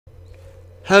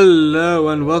Hello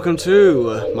and welcome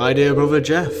to my dear brother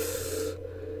Jeff.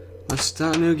 Let's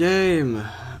start a new game.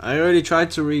 I've already tried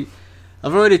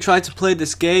to play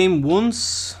this game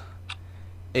once.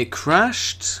 It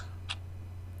crashed.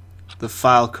 The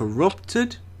file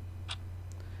corrupted.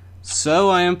 So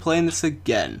I am playing this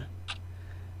again.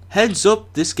 Heads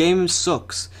up, this game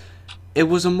sucks. It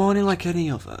was a morning like any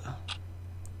other.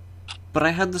 But I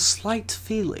had the slight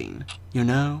feeling, you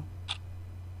know,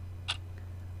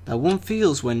 that one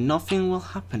feels when nothing will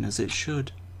happen as it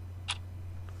should.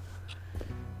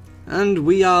 And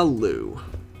we are Lou.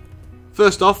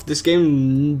 First off, this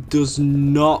game does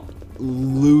not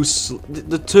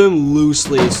the term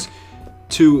loosely is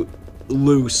too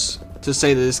loose to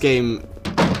say that this game,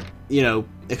 you know,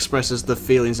 expresses the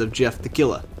feelings of Jeff the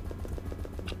Killer.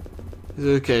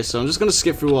 Okay, so I'm just gonna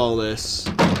skip through all this.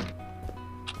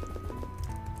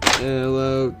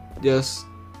 Hello, yes.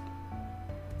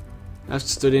 I have to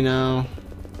study now.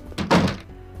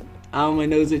 Ow, my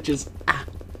nose itches. Ah.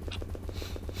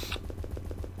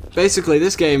 Basically,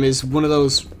 this game is one of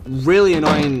those really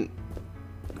annoying,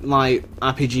 like,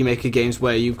 RPG Maker games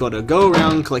where you've got to go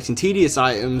around collecting tedious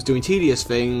items, doing tedious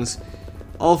things,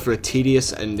 all for a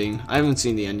tedious ending. I haven't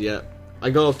seen the end yet. I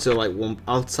got up to, like, one.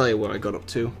 I'll tell you where I got up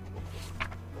to.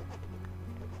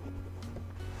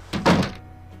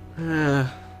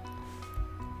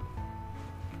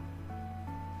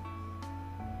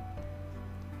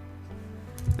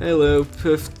 Hello,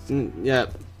 yeah.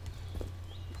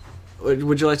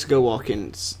 Would you like to go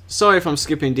walking? Sorry if I'm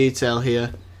skipping detail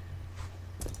here.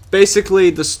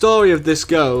 Basically, the story of this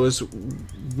goes,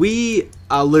 we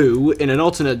are Lou in an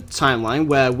alternate timeline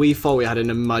where we thought we had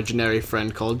an imaginary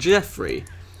friend called Jeffrey.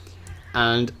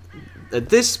 And at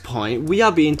this point, we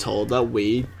are being told that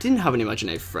we didn't have an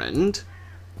imaginary friend.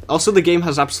 Also, the game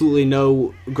has absolutely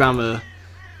no grammar.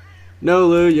 No,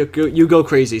 Lou, you go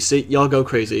crazy. See, y'all go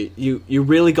crazy. You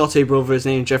really got a brother. His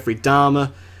name Jeffrey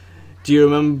Dahmer. Do you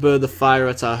remember the fire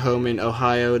at our home in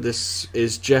Ohio? This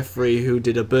is Jeffrey who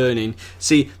did a burning.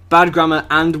 See, bad grammar,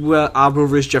 and our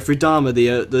brother is Jeffrey Dahmer,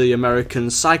 the American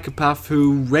psychopath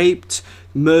who raped,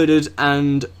 murdered,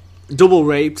 and double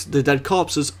raped the dead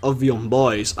corpses of young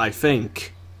boys, I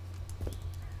think.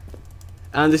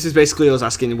 And this is basically us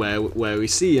asking where we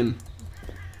see him.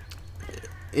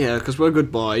 Yeah, because we're a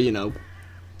good boy, you know,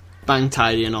 bang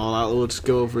tidy and all that. We'll just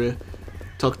go over here,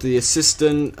 talk to the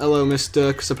assistant. Hello,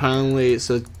 mister, because apparently it's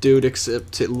a dude,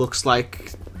 except it looks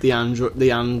like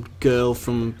the girl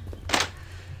from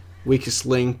Weakest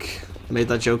Link. Made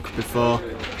that joke before.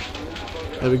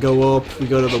 There we go up, we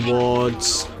go to the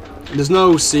wards. There's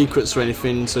no secrets or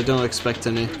anything, so don't expect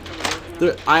any.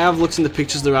 I have looked in the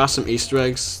pictures, there are some Easter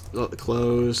eggs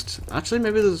closed. Actually,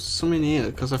 maybe there's some in here,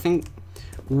 because I think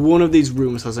one of these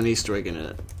rooms has an Easter egg in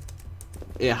it.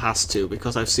 It has to,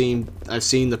 because I've seen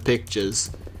the pictures.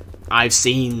 I've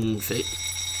seen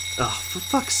oh, for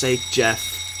fuck's sake, Jeff.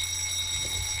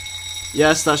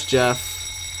 Yes, that's Jeff.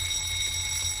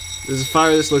 There's a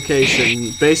fire at this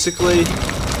location. Basically,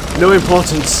 no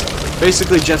importance.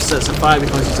 Basically, Jeff sets a fire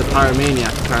because he's a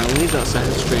pyromaniac, apparently. That's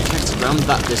a strange hexagram.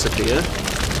 That disappeared.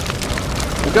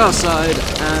 We go outside,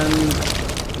 and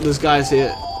there's guys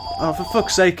here. Oh, for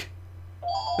fuck's sake.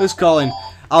 Who's calling?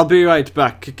 I'll be right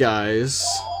back, guys.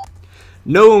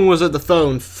 No one was at the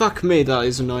phone. Fuck me, that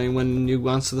is annoying when you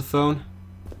answer the phone.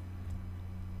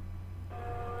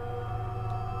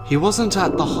 He wasn't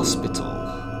at the hospital.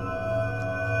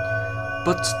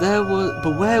 But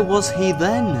where was he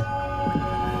then?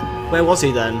 Where was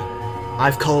he then?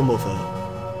 I've called Mother.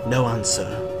 No answer.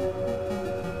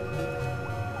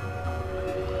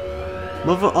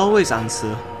 Mother always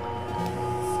answer.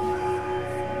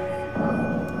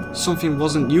 Something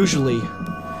wasn't as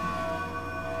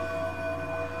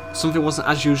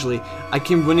usually. I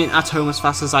came running at home as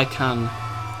fast as I can.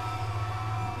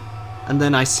 And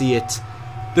then I see it.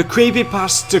 The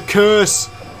Creepypasta curse!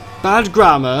 Bad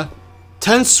grammar.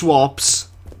 10 swaps.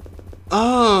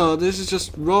 Oh, this is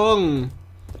just wrong.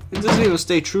 It doesn't even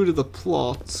stay true to the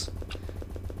plot.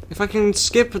 If I can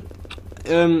skip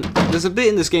there's a bit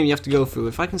in this game you have to go through.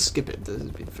 If I can skip it, this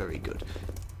would be very good.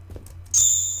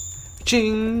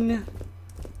 Ching!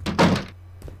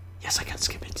 Yes, I can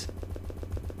skip it.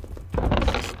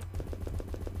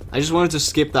 I just wanted to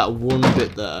skip that one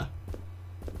bit there.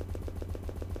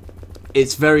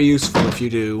 It's very useful if you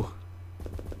do.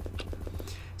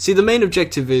 See, the main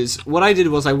objective is, what I did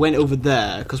was I went over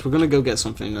there, because we're going to go get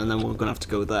something, and then we're going to have to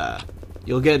go there.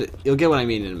 You'll get what I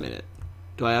mean in a minute.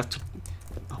 Do I have to...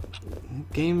 Oh,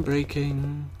 game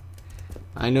breaking.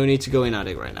 I no need to go in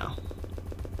attic right now.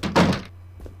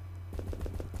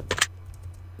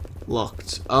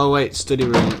 Locked. Oh wait, study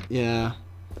room. Yeah.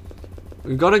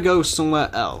 We've got to go somewhere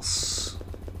else.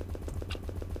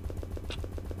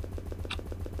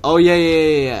 Oh,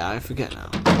 yeah. I forget now.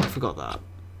 I forgot that.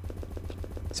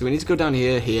 So we need to go down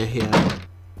here, here.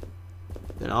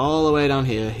 Then all the way down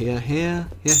here, here.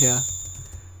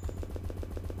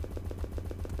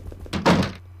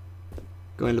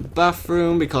 Go in the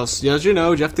bathroom because, as you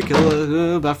know, Jeff the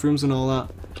Killer, bathrooms and all that.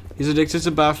 He's addicted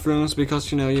to bathrooms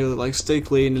because, you know, you like stay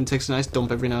clean and takes a nice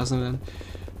dump every now and then.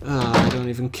 I don't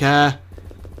even care.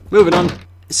 Moving on.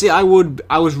 See, I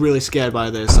was really scared by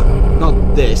this.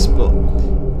 Not this, but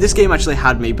this game actually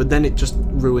had me, but then it just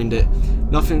ruined it.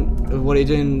 Nothing. What are you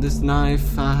doing? This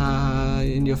knife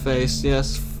in your face.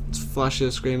 Yes,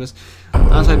 flashes, screamers.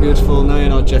 Aren't I beautiful? No, you're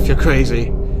not, Jeff. You're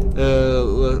crazy.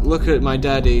 Look at my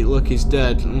daddy. Look, he's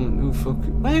dead. Who fuck?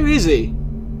 Where is he?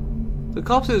 The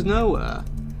corpse is nowhere.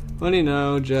 Money,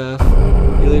 no, Jeff.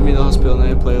 You leave me in the hospital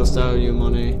now. Play, I'll style you,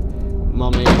 money.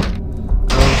 Mommy.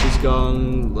 Oh, she's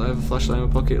gone. I have a flashlight in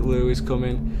my pocket. Lou is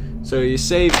coming. So you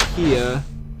save here.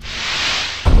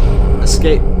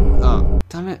 Escape. Oh,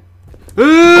 damn it.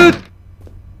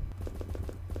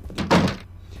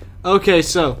 Okay,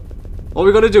 so what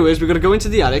we got to do is we got to go into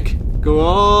the attic, go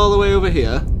all the way over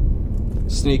here,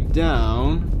 sneak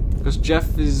down because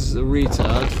Jeff is a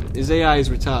retard. His AI is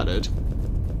retarded.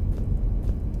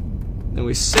 Then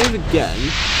we save again.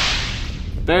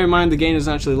 Bear in mind the game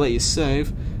doesn't actually let you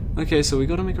save. Okay, so we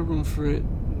got to make a run for it.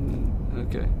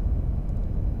 Okay.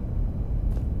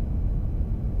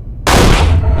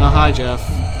 Oh, hi, Jeff.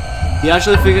 He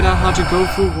actually figured out how to go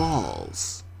through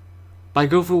walls. By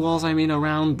go through walls, I mean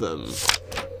around them.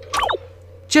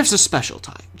 Jeff's a special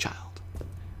child.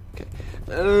 Okay.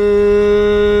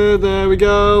 There we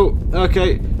go.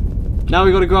 Okay. Now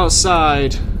we gotta go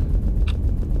outside.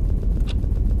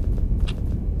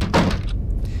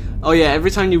 Oh yeah, every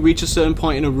time you reach a certain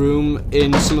point in a room,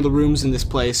 in some of the rooms in this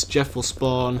place, Jeff will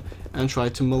spawn and try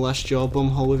to molest your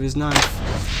bumhole with his knife.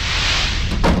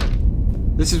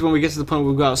 This is when we get to the point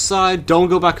where we go outside. Don't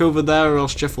go back over there or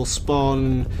else Jeff will spawn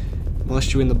and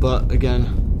molest you in the butt again.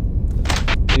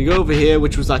 When you go over here,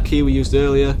 which was that key we used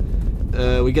earlier,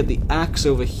 we get the axe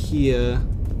over here.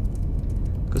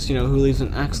 Because, you know, who leaves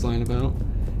an axe lying about?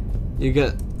 You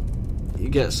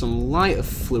get some lighter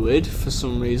fluid for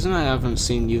some reason. I haven't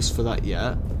seen use for that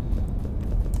yet.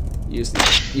 Use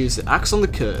the axe on the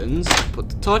curtains. Put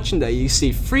the torch in there. You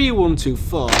see 3, 1, 2,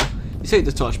 4. You take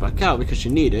the torch back out because you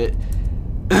need it.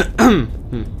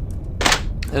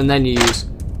 And then you use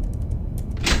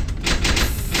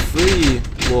 3,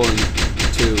 1,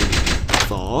 2,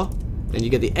 4. Then you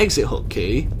get the exit hook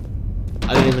key.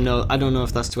 I don't know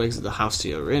if that's to exit the house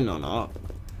you're in or not.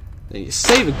 Then you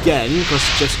save again because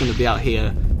Jeff's going to be out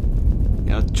here,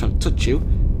 you know, trying to touch you.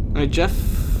 Alright, Jeff,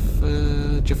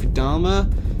 Jeffrey Dahmer.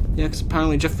 Yeah, because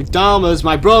apparently Jeffrey Dahmer's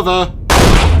my brother.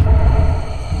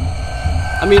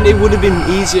 I mean, it would have been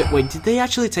easier. Wait, did they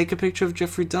actually take a picture of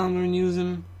Jeffrey Dahmer and use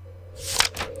him?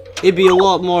 It'd be a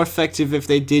lot more effective if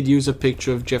they did use a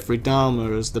picture of Jeffrey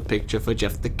Dahmer as the picture for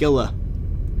Jeff the Killer.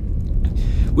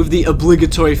 With the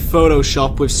obligatory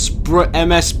Photoshop with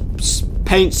MS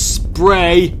Paint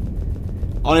spray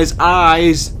on his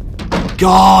eyes.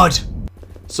 God!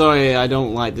 Sorry, I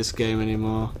don't like this game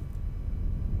anymore.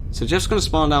 So Jeff's gonna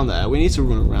spawn down there. We need to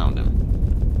run around him.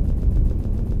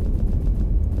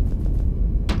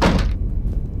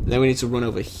 Then we need to run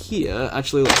over here.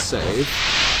 Actually, let's save.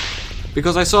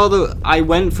 Because I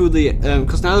went through the,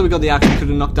 because now that we got the axe, we could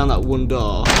have knocked down that one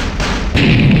door.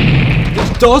 This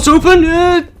door's open!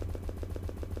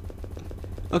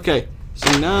 Okay,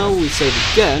 so now we save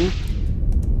again.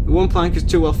 The one plank is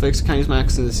too well fixed, can't use my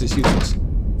axe and this is useless.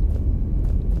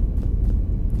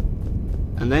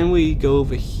 And then we go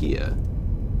over here.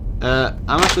 I'm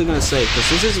actually going to save, because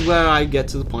this is where I get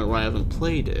to the point where I haven't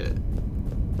played it.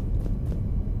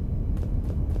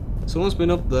 Someone's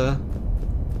been up there.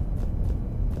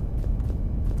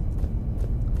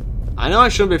 I know I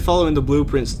shouldn't be following the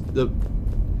blueprints.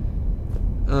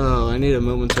 Oh, I need a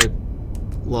momentary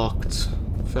locked.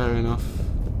 Fair enough.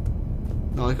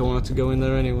 Not like I wanted to go in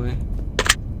there anyway.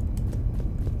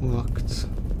 Locked.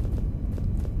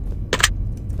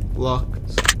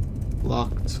 Locked.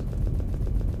 Locked.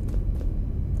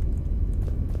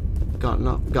 Got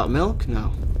milk?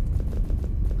 No.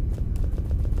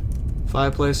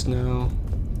 Fireplace? No.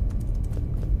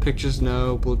 Pictures?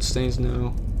 No. Bloodstains?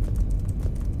 No.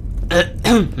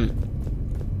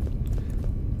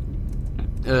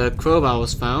 Crowbar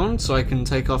was found, so I can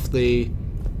take off the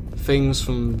things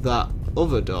from that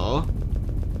other door.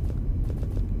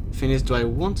 Thing is, do I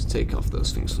want to take off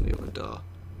those things from the other door?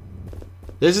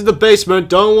 This is the basement,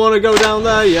 don't want to go down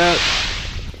there yet.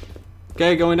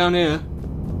 Okay, going down here.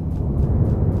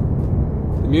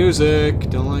 Music,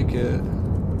 don't like it.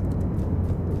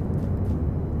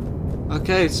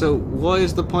 Okay, so what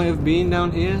is the point of being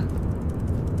down here?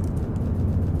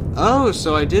 Oh,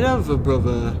 so I did have a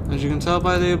brother, as you can tell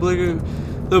by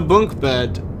the bunk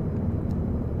bed.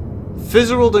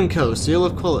 Fitzgerald & Co. Seal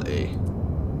of quality.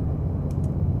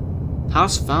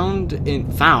 House found?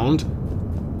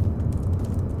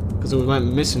 Because it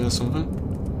went missing or something.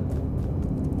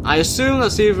 I assume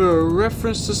that's either a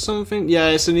reference to something. Yeah,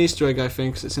 it's an Easter egg, I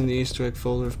think, 'cause it's in the Easter egg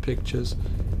folder of pictures.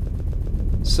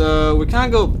 So we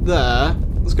can't go up there.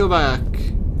 Let's go back.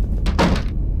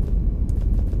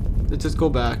 Let's just go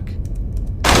back.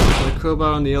 The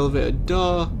crowbar on the elevator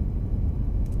door.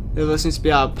 If there seems to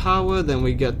be out of power, then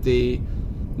we get the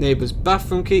neighbor's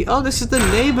bathroom key. Oh, this is the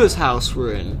neighbor's house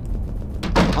we're in.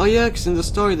 Oh yeah, because in the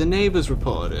story the neighbors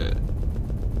reported it.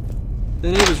 The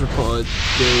neighbors reported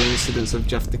the incidents of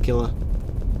Jeff the Killer.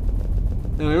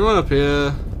 Then we run up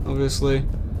here, obviously.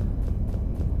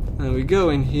 And we go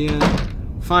in here.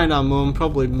 Find our mum,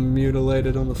 probably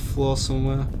mutilated on the floor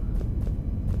somewhere.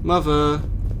 Mother,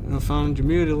 I found you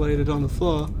mutilated on the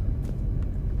floor.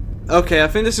 Okay, I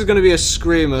think this is going to be a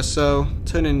screamer, so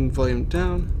turning volume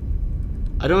down.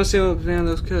 I don't want to see what's behind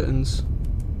those curtains.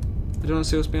 I don't want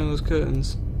to see what's behind those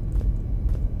curtains.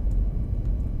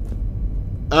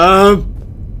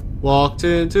 Walked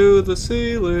into the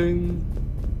ceiling.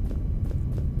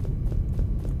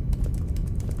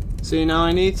 See, now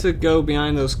I need to go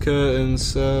behind those curtains,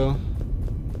 so...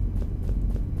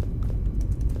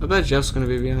 I bet Jeff's gonna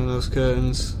be behind those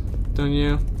curtains, don't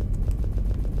you?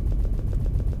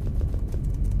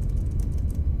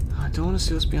 I don't want to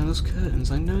see what's behind those curtains,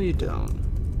 I know you don't.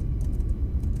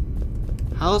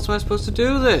 How else am I supposed to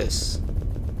do this?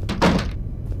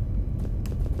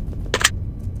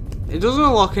 It doesn't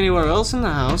unlock anywhere else in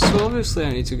the house, so obviously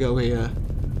I need to go here.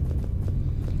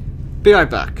 Be right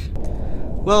back.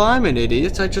 Well, I'm an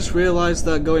idiot. I just realized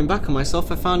that going back on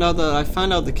myself, I found out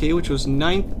the key, which was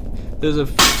 9. There's a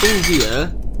thing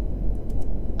here,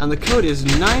 and the code is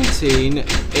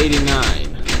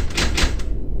 1989.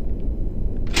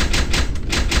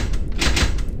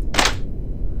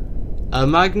 A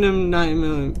Magnum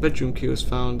 9mm bedroom key was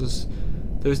found.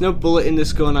 There is no bullet in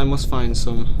this gun. I must find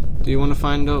some. Do you want to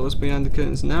find out what's behind the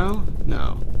curtains now?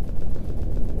 No.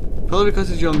 Probably because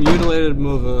it's your mutilated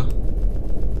mother.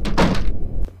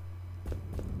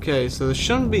 Okay, so there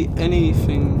shouldn't be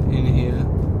anything in here.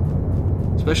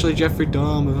 Especially Jeffrey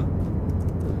Dahmer.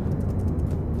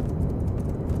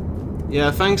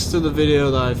 Yeah, thanks to the video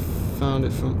that I found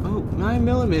it from. Oh,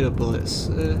 9mm bullets.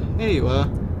 Here you are.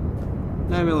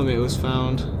 9mm was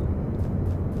found.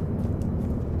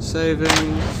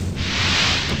 Saving.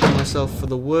 Myself for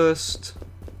the worst.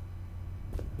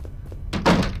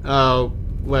 Oh,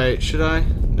 wait, should I?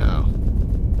 No.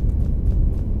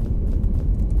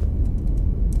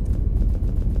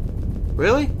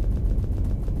 Really?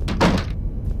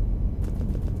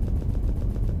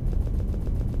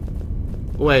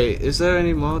 Wait, is there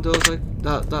any more doors like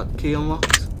that key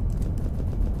unlocked?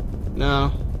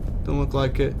 No, don't look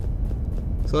like it.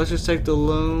 So let's just take the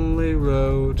lonely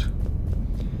road.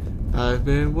 I've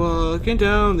been walking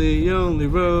down the only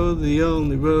road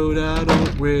I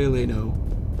don't really know.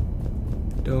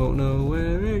 Don't know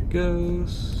where it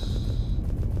goes.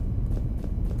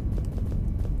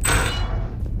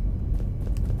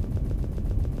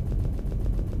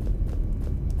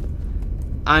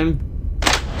 I'm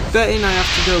betting I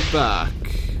have to go back,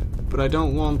 but I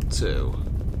don't want to.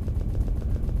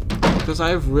 Because I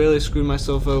have really screwed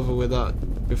myself over with that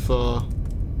before.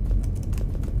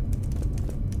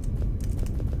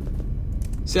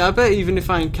 See, I bet even if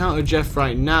I encounter Jeff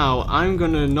right now, I'm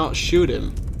gonna not shoot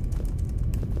him.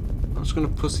 I'm just gonna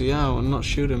pussy out and not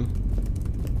shoot him.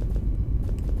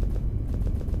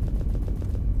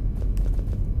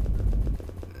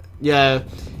 Yeah,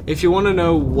 if you want to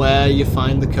know where you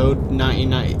find the code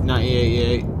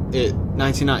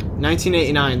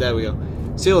 1989, there we go.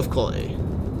 Seal of quality.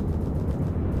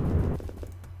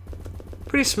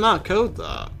 Pretty smart code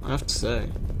that, I have to say.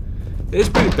 It is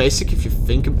pretty basic if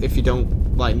you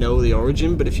don't like know the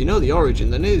origin, but if you know the origin,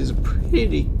 then it is a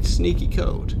pretty sneaky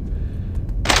code.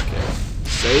 Okay,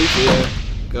 save here,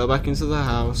 go back into the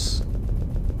house,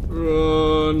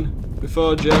 run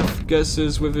before Jeff gets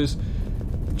us with his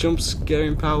jump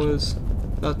scaring powers.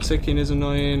 That ticking is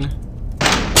annoying.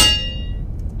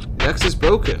 The axe is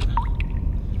broken.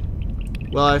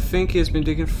 Well, I think he's been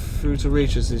digging through to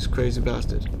reach us, this crazy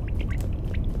bastard.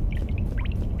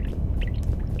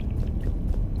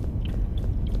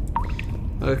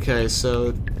 Okay,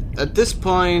 so at this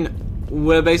point,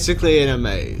 we're basically in a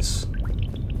maze.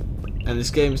 And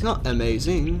this game is not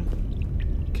amazing.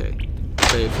 Okay.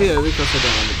 save here because I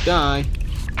don't want to die.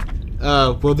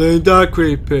 Well they ain't that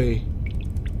creepy.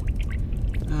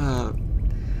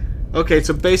 Okay,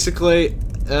 so basically,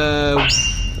 to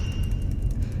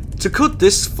cut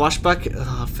this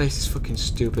flashback, face is fucking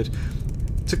stupid.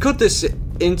 To cut this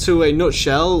into a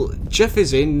nutshell, Jeff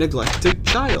is a neglected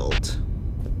child.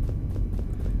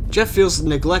 Jeff feels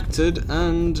neglected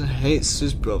and hates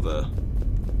his brother,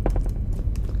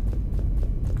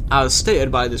 as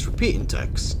stated by this repeating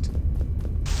text.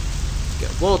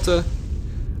 Get water.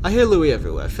 I hear Louis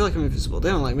everywhere. I feel like I'm invisible. They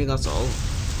don't like me, that's all.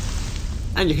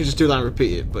 And you can just do that and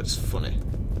repeat it, but it's funny.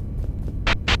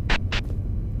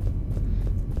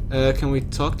 Can we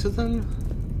talk to them?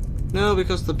 No,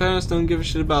 because the parents don't give a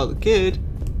shit about the kid,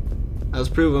 as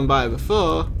proven by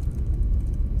before.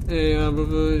 Hey,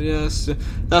 brother, yes.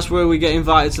 That's where we get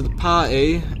invited to the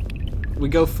party. We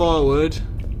go forward.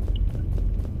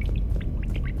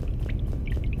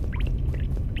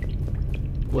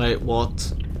 Wait,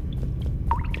 what?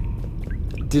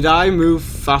 Did I move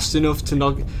fast enough to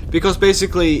not... Because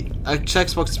basically, a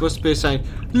text box is supposed to be saying,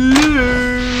 Lou!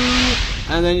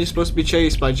 And then you're supposed to be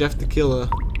chased by Jeff the Killer.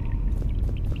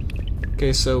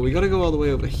 Okay, so we gotta go all the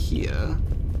way over here.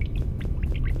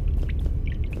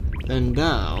 Then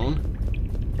down.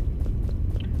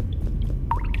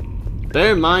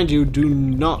 Bear in mind, you do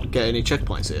not get any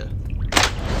checkpoints here.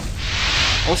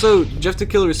 Also, Jeff the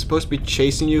Killer is supposed to be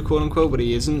chasing you, quote unquote, but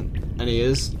he isn't. And he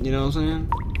is, you know what I'm saying?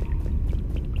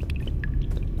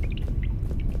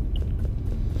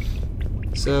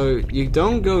 So, you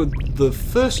don't go the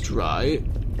first right,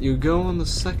 you go on the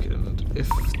second. If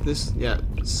this, yeah,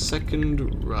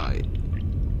 second right.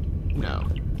 No.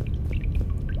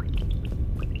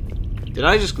 Did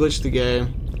I just glitch the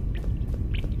game?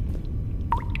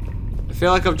 I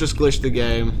feel like I've just glitched the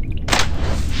game.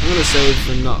 I'm gonna save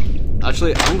for not...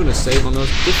 Actually, I'm gonna save on those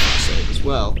different save as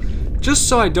well. Just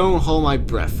so I don't hold my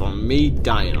breath on me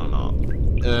dying or not.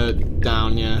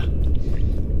 Down, yeah.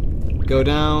 Go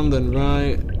down, then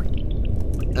right.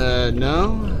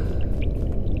 No?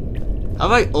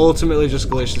 Have I ultimately just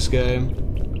glitched this game?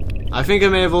 I think I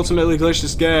may have ultimately glitched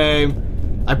this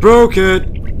game. I broke it!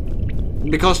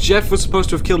 Because Jeff was supposed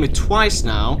to have killed me twice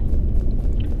now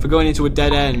for going into a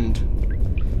dead end.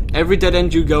 Every dead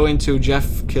end you go into,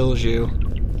 Jeff kills you.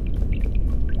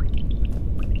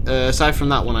 Aside from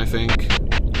that one, I think.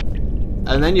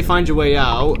 And then you find your way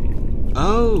out.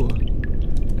 Oh!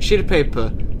 A sheet of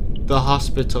paper. The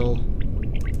hospital.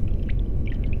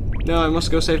 No, I must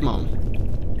go save Mom.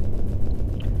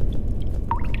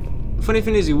 The funny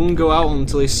thing is, he wouldn't go out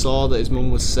until he saw that his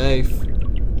mum was safe.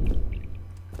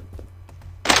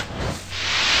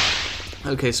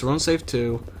 Okay, so we're on save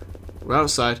 2. We're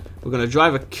outside. We're gonna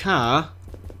drive a car.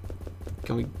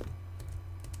 Can we...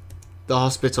 The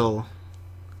hospital.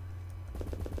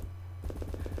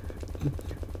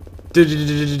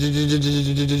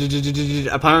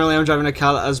 Apparently I'm driving a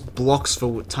car that has blocks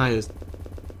for tires.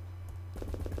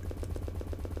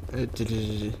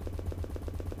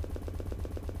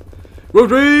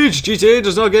 Road rage! GTA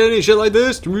does not get any shit like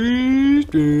this!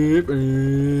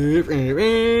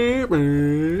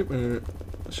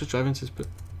 Let's just drive into this...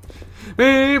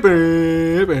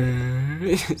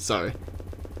 Sorry.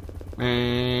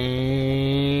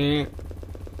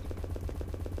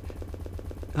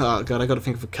 Oh god, I gotta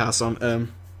think of a car song.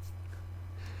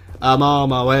 I'm on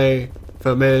my way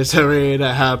from misery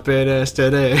to happiness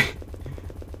today.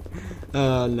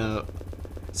 Oh no.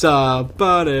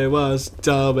 Somebody once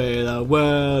told me the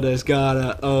world is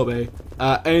gonna owe me.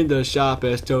 I ain't the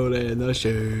sharpest tool in the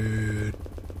shed.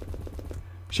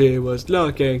 She was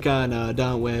looking kinda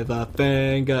dumb with a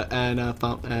finger and a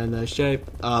thumb and the shape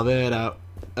of it out.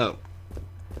 Oh.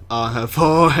 On her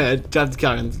forehead. Just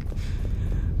Karen.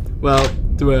 Well,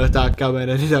 the word that coming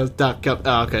and it does that come.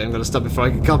 Oh, okay, I'm gonna stop before I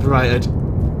get copyrighted.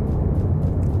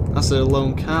 That's a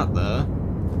lone cat there.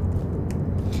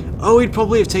 Oh, he'd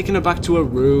probably have taken her back to her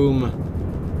room.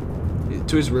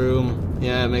 To his room.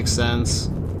 Yeah, it makes sense.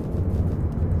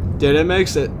 Did it make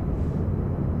sense?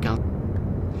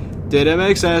 Did it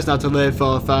make sense not to live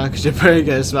for fun? Cause your brain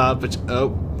gets smart, but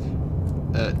oh.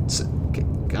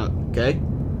 Okay.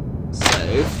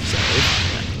 Save.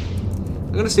 Yeah.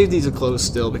 I'm gonna see if these are closed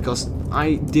still because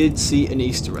I did see an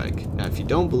Easter egg. Now, if you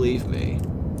don't believe me,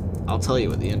 I'll tell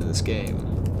you at the end of this game.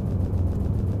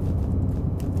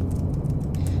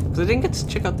 Because I didn't get to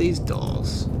check out these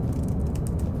doors.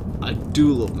 I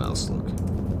do love mouse look.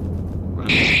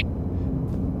 Right.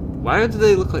 Why do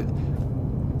they look like...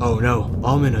 Oh no,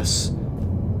 ominous.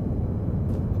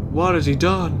 What has he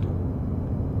done?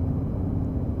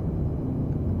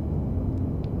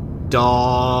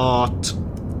 Dot.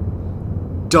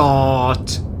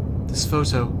 This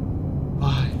photo.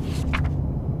 Why?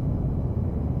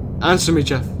 Answer me,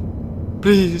 Jeff.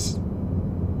 Please.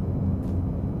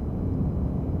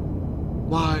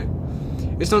 Why?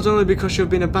 It's not only because you've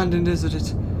been abandoned, is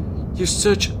it? You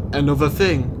search another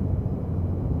thing.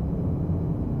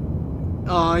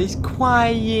 Oh, he's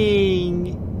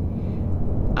crying.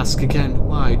 Ask again.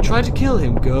 Why? Try to kill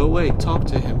him. Go away. Talk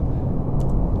to him.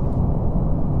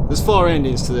 There's 4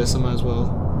 endings to this, I might as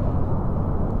well.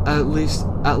 At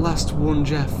last one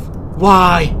Jeff.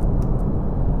 Why?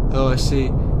 Oh, I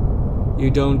see. You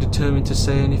don't determine to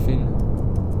say anything.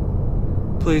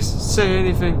 Please, say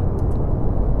anything.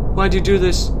 Why do you do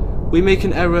this? We make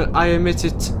an error, I admit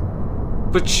it.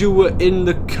 But you were in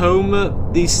the coma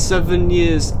these 7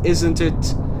 years, isn't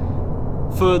it?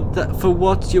 For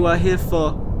what you are here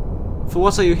for? For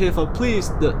what are you here for? Please,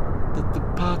 the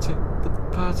party,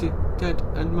 Dad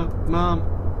and my mom.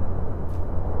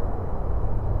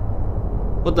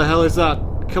 What the hell is that?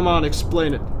 Come on,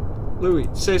 explain it. Louis,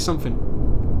 say something.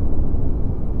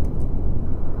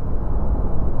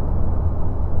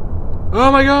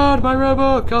 Oh my god, my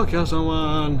robot! I'll kill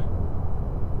someone.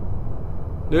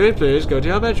 Louis, please go to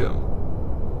your bedroom.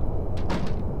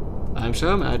 I'm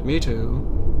so mad, me too.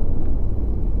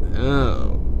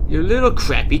 Oh, you little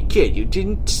crappy kid, you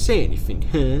didn't say anything,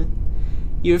 huh?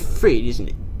 You're afraid, isn't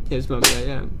it? Yes, Mommy, I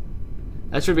am.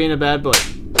 That's for being a bad boy.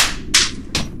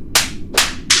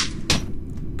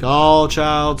 Call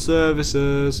child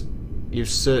services. You've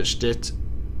searched it.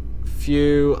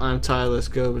 Phew, I'm tired, let's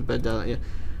go to bed down. Yeah.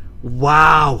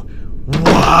 Wow!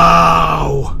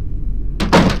 Wow!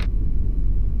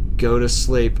 Go to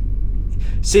sleep.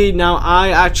 See, now I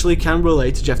actually can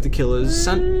relate to Jeff the Killer's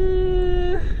son.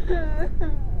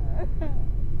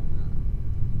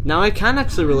 Now I can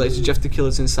actually relate to Jeff the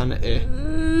Killer's insanity.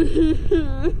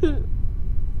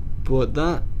 But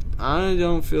that, I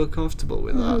don't feel comfortable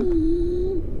with that.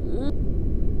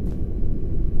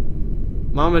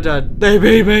 Mom and Dad, they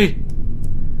beat me!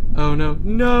 Oh no,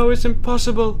 no, it's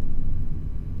impossible!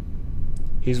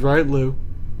 He's right, Lou.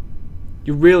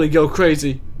 You really go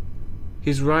crazy.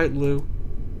 He's right, Lou.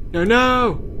 No,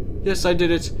 no! Yes, I did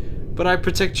it. But I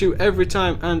protect you every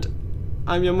time, and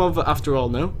I'm your mother after all,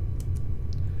 no?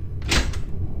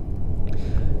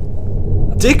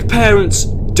 Dick parents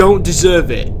don't deserve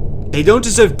it. They don't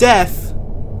deserve death,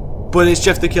 but it's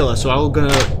Jeff the Killer, so I'm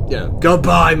gonna, you know,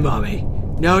 goodbye, Mommy.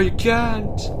 No, you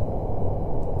can't.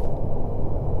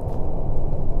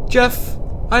 Jeff,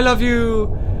 I love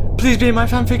you. Please be in my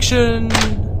fanfiction.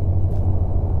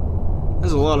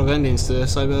 There's a lot of endings to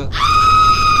this, I bet.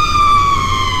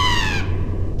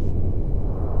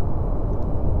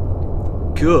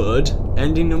 Good.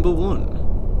 Ending number 1.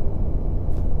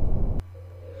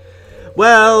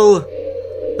 Well,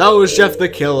 that was Jeff the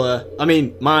Killer. I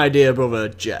mean, my dear brother,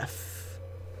 Jeff.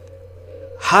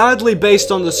 Hardly based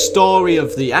on the story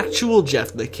of the actual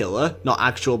Jeff the Killer. Not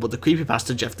actual, but the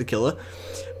creepypasta Jeff the Killer.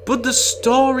 But the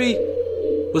story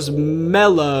was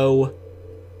mellow,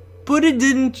 but it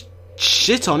didn't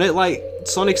shit on it like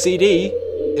Sonic CD.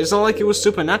 It's not like it was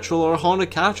Supernatural or a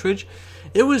haunted cartridge.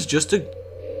 It was just an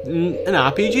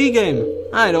RPG game.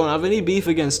 I don't have any beef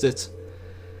against it.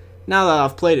 Now that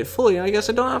I've played it fully, I guess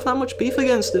I don't have that much beef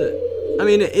against it. I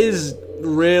mean, it is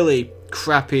really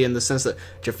crappy in the sense that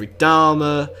Jeffrey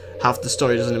Dahmer, half the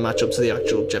story doesn't match up to the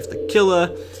actual Jeff the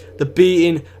Killer. The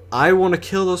beating, I want to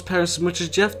kill those parents as much as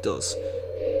Jeff does.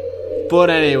 But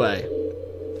anyway,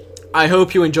 I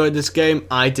hope you enjoyed this game.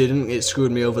 I didn't. It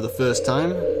screwed me over the first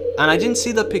time. And I didn't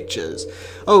see the pictures.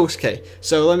 Oh, okay.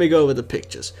 So let me go over the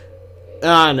pictures.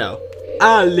 No.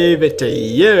 I'll leave it to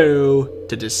you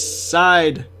to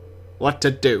decide what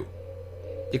to do.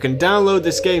 You can download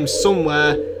this game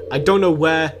somewhere. I don't know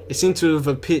where. It seemed to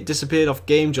have disappeared off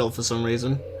GameJolt for some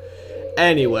reason.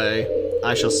 Anyway,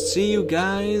 I shall see you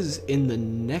guys in the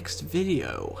next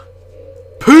video.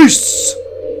 Peace!